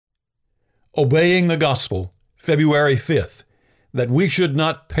Obeying the Gospel, February 5th, that we should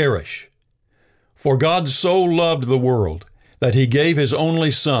not perish. For God so loved the world that he gave his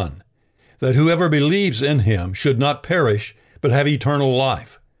only Son, that whoever believes in him should not perish, but have eternal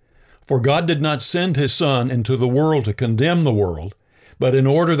life. For God did not send his Son into the world to condemn the world, but in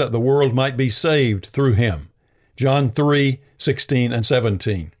order that the world might be saved through him. John 3:16 and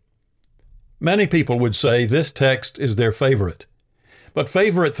 17. Many people would say this text is their favorite. But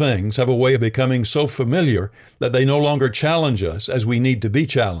favorite things have a way of becoming so familiar that they no longer challenge us as we need to be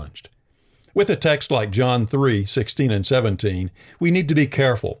challenged. With a text like John 3:16 and 17, we need to be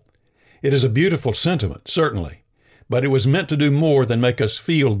careful. It is a beautiful sentiment, certainly, but it was meant to do more than make us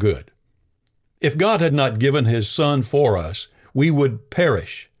feel good. If God had not given his Son for us, we would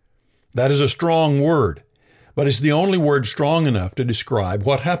perish. That is a strong word, but it's the only word strong enough to describe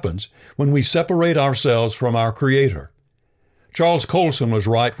what happens when we separate ourselves from our Creator. Charles Colson was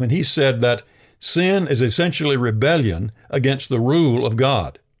right when he said that sin is essentially rebellion against the rule of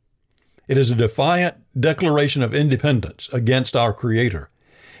God. It is a defiant declaration of independence against our Creator.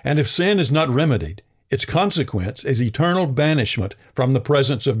 And if sin is not remedied, its consequence is eternal banishment from the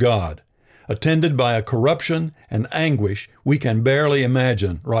presence of God, attended by a corruption and anguish we can barely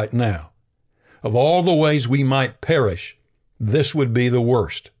imagine right now. Of all the ways we might perish, this would be the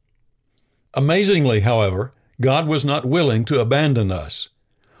worst. Amazingly, however, God was not willing to abandon us.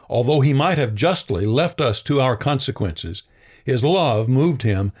 Although he might have justly left us to our consequences, his love moved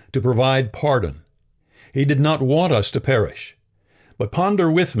him to provide pardon. He did not want us to perish. But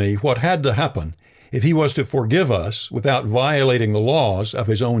ponder with me what had to happen if he was to forgive us without violating the laws of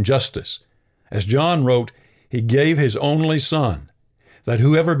his own justice. As John wrote, he gave his only Son, that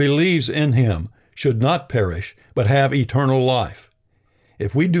whoever believes in him should not perish, but have eternal life.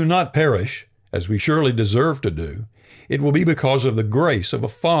 If we do not perish, as we surely deserve to do, it will be because of the grace of a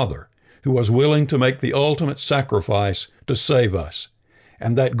Father who was willing to make the ultimate sacrifice to save us.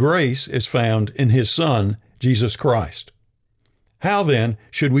 And that grace is found in his Son, Jesus Christ. How then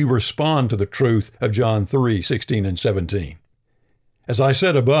should we respond to the truth of John 3:16 and 17? As I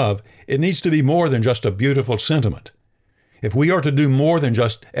said above, it needs to be more than just a beautiful sentiment. If we are to do more than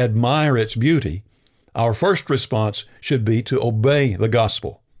just admire its beauty, our first response should be to obey the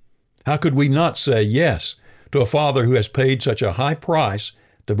gospel. How could we not say yes to a Father who has paid such a high price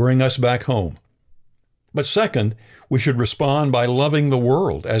to bring us back home? But second, we should respond by loving the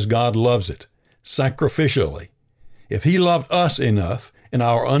world as God loves it, sacrificially. If he loved us enough in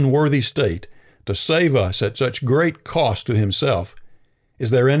our unworthy state to save us at such great cost to himself, is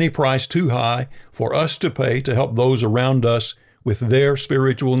there any price too high for us to pay to help those around us with their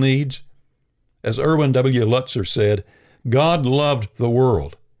spiritual needs? As Erwin W. Lutzer said, God loved the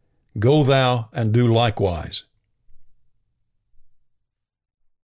world. Go thou and do likewise.